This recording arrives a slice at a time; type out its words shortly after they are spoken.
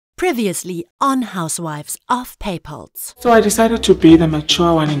Previously on Housewives of PayPulse. So I decided to be the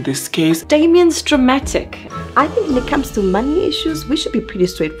mature one in this case. Damien's dramatic. I think when it comes to money issues, we should be pretty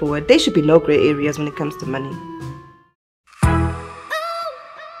straightforward. There should be no grey areas when it comes to money.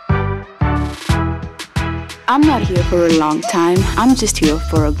 I'm not here for a long time. I'm just here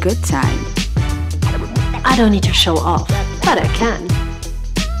for a good time. I don't need to show off, but I can.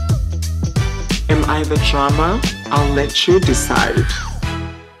 Am I the drama? I'll let you decide.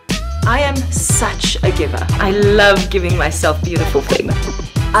 I am such a giver. I love giving myself beautiful things.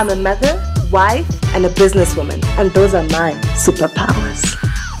 I'm a mother, wife, and a businesswoman, and those are my superpowers.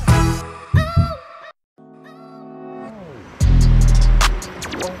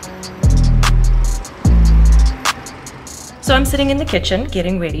 So I'm sitting in the kitchen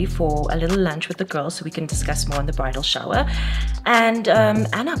getting ready for a little lunch with the girls so we can discuss more on the bridal shower. And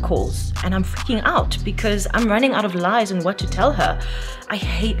Anna calls and I'm freaking out because I'm running out of lies and what to tell her. I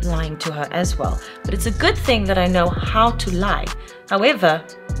hate lying to her as well, but it's a good thing that I know how to lie. However,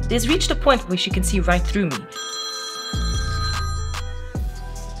 there's reached a point where she can see right through me.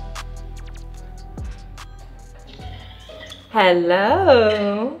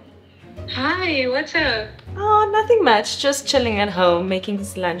 Hello. Hi, what's up? Oh, nothing much. Just chilling at home, making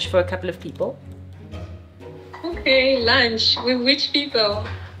this lunch for a couple of people. Okay, lunch. With which people?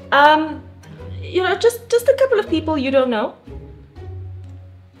 Just a couple of people you don't know.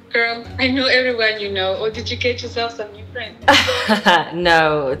 Girl, I know everyone you know. Or did you get yourself some new friends?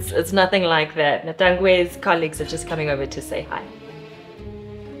 No, it's nothing like that. Natangwe's colleagues are just coming over to say hi.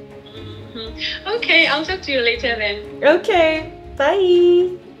 Okay, I'll talk to you later then. Okay,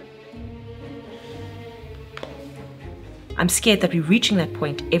 bye. I'm scared that we're reaching that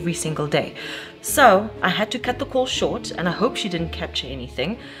point every single day. So I had to cut the call short and I hope she didn't capture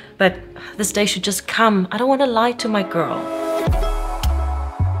anything. But this day should just come. I don't want to lie to my girl.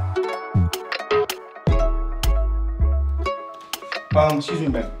 Excuse me,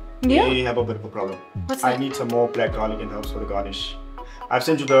 ma'am. Yeah? We have a bit of a problem. What's that? I need some more black garlic and herbs for the garnish. I've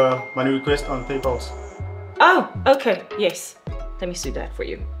sent you the money request on PayPulse. Oh, okay. Yes. Let me do that for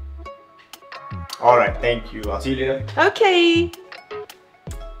you. Alright, thank you. I'll see you later. Okay.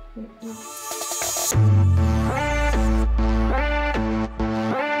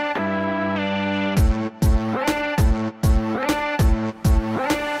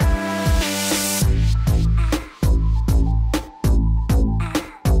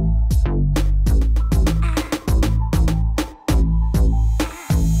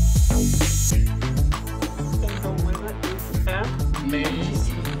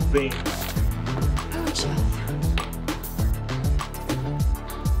 Amazing.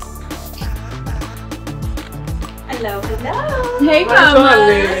 Hello, hello. Hey,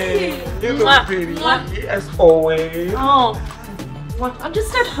 Darling, you look pretty as always. Oh, what? I'm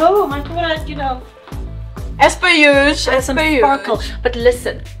just at home. I thought As per usual, add some sparkle. But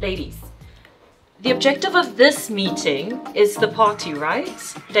listen, ladies. The objective of this meeting is the party,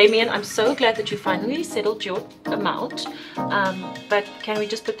 right? Damien, I'm so glad that you finally settled your amount. But can we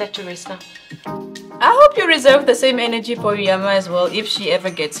just put that to rest now? I hope you reserve the same energy for Yama as well if she ever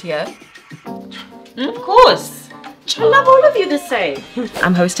gets here. Of course. I love all of you the same.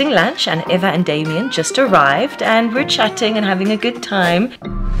 I'm hosting lunch and Eva and Damien just arrived and we're chatting and having a good time.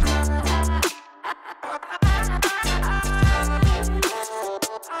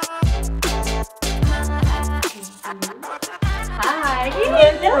 Hi.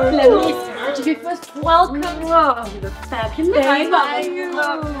 Hello. Let me start to be first. Welcome. Oh, you look fabulous. Hi.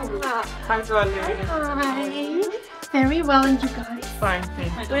 Hi, darling. Hi. Very well, and you guys? Fine,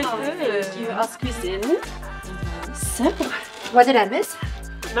 thank you. You ask me in. So, what did I miss?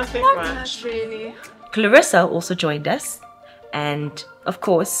 Nothing much. Not really. Clarissa also joined us. And of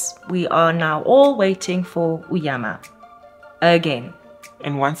course, we are now all waiting for Uyama. Again.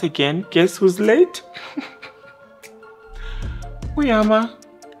 And once again, guess who's late? Uyama.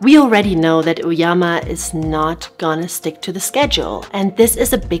 We already know that Uyama is not gonna stick to the schedule, and this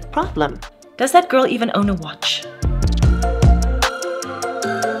is a big problem. Does that girl even own a watch?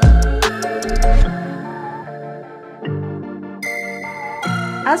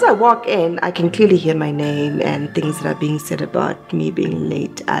 As I walk in, I can clearly hear my name and things that are being said about me being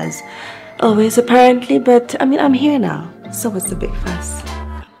late as always apparently, but I mean, I'm here now, so what's the big fuss?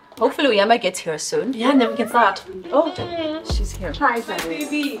 Hopefully Yama gets here soon. Yeah, and then we can start. Oh, she's here. Hi,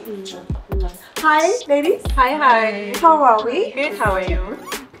 baby. Hi, ladies. Hi. How are we? Good, how are you?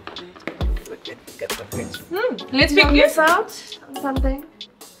 Let's Don't pick miss out on something?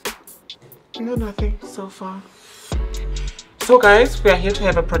 No, nothing so far. So guys, we are here to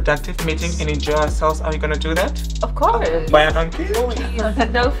have a productive meeting and enjoy ourselves. Are we gonna do that? Of course. Why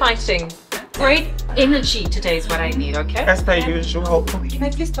not? No fighting. Great energy today is what I need, okay? As per usual. Can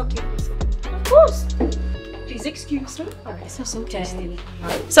I please talk to you? Of course. Please excuse me. This is okay.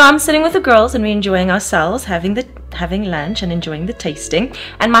 So I'm sitting with the girls and we're enjoying ourselves, having lunch and enjoying the tasting.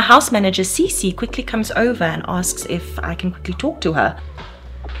 And my house manager, Cece, quickly comes over and asks if I can quickly talk to her.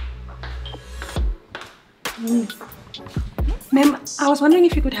 Ma'am, I was wondering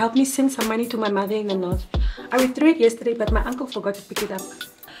if you could help me send some money to my mother in the north. I withdrew it yesterday, but my uncle forgot to pick it up.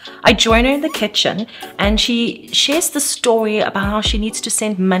 I join her in the kitchen and she shares the story about how she needs to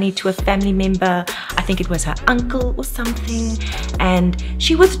send money to a family member. I think it was her uncle or something. And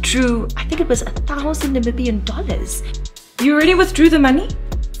she withdrew, I think it was 1,000 Namibian dollars. You already withdrew the money?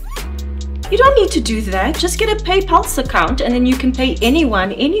 You don't need to do that. Just get a PayPulse account and then you can pay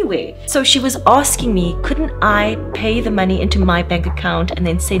anyone, anywhere. So she was asking me, couldn't I pay the money into my bank account and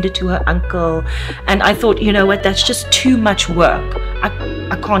then send it to her uncle? And I thought, you know what, that's just too much work.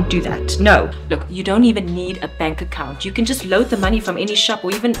 I can't do that. No. Look, you don't even need a bank account. You can just load the money from any shop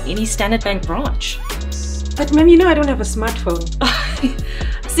or even any Standard Bank branch. But ma'am, you know I don't have a smartphone.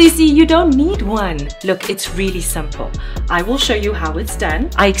 Cece, you don't need one. Look, it's really simple. I will show you how it's done.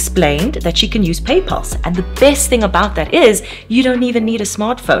 I explained that she can use PayPulse, and the best thing about that is you don't even need a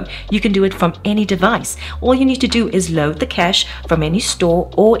smartphone. You can do it from any device. All you need to do is load the cash from any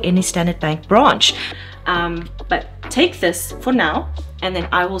store or any Standard Bank branch. But take this for now, and then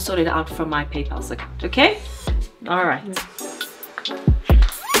I will sort it out from my PayPulse account, okay? All right.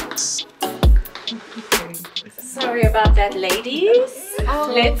 Sorry about that, ladies.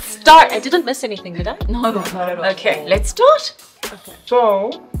 Let's start. I didn't miss anything, did I? No, not at all. Okay, let's start. Okay.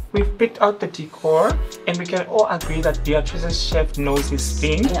 So we've picked out the decor and we can all agree that Beatrice's chef knows his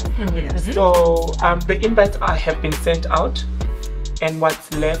thing. Yeah. So the invites have been sent out and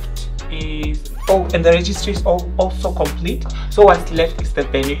what's left is and the registry is also complete. So what's left is the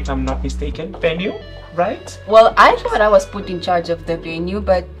venue, if I'm not mistaken. Venue, right? Well, I thought I was put in charge of the venue,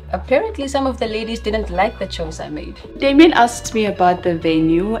 but apparently some of the ladies didn't like the choice I made. Damien asked me about the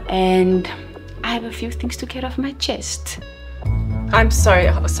venue and I have a few things to get off my chest. I'm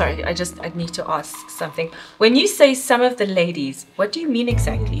sorry. Sorry. I need to ask something. When you say some of the ladies, what do you mean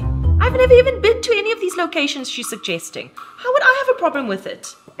exactly? I've never even been to any of these locations she's suggesting. How would I have a problem with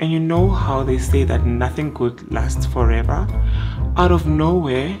it? And you know how they say that nothing good lasts forever? Out of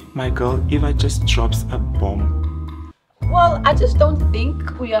nowhere, my girl Eva just drops a bomb. Well, I just don't think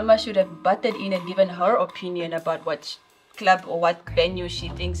Uyama should have butted in and given her opinion about what club or what venue she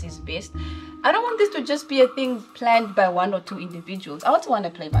thinks is best. I don't want this to just be a thing planned by 1 or 2 individuals. I also want to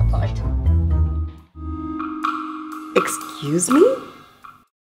play my part. Excuse me?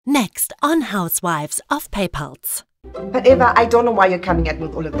 Next on Housewives of PayPulse. But Eva, I don't know why you're coming at me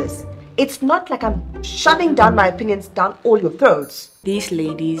with all of this. It's not like I'm shoving down my opinions down all your throats. These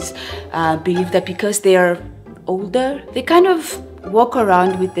ladies believe that because they are older, they kind of walk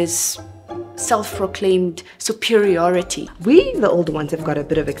around with this self-proclaimed superiority. We, the older ones, have got a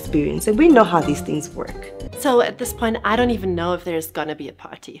bit of experience and we know how these things work. So at this point, I don't even know if there's gonna be a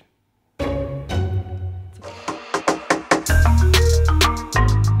party.